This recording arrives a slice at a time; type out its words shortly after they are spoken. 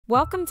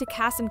Welcome to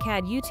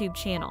qasimcad YouTube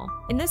channel.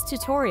 In this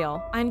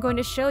tutorial, I'm going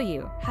to show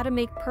you how to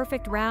make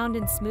perfect round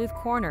and smooth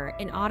corner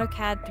in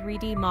AutoCAD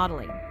 3D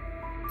modeling.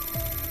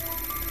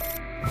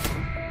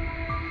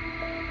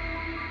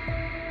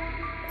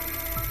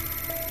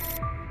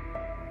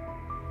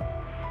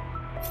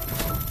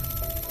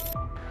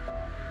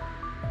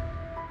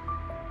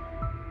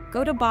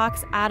 Go to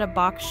box, add a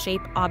box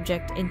shape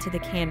object into the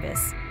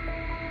canvas.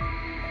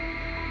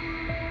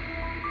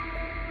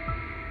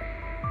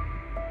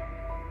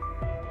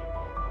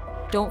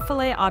 Don't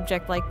fillet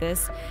object like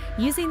this.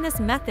 Using this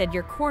method,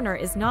 your corner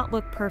is not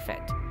look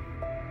perfect.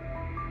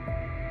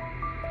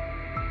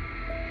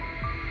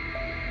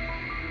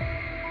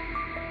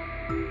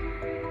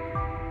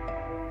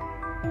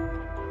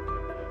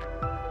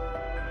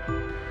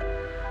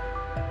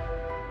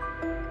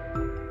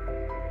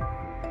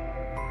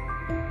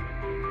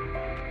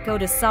 Go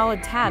to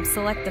Solid tab,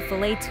 select the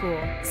fillet tool,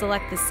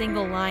 select the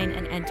single line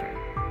and enter.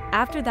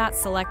 After that,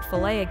 select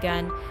fillet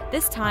again.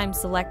 This time,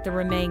 select the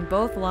remaining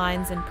both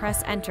lines and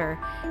press enter.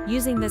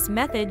 Using this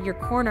method, your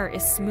corner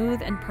is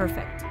smooth and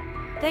perfect.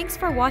 Thanks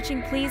for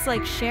watching. Please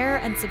like, share,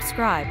 and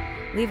subscribe.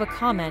 Leave a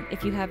comment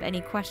if you have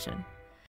any question.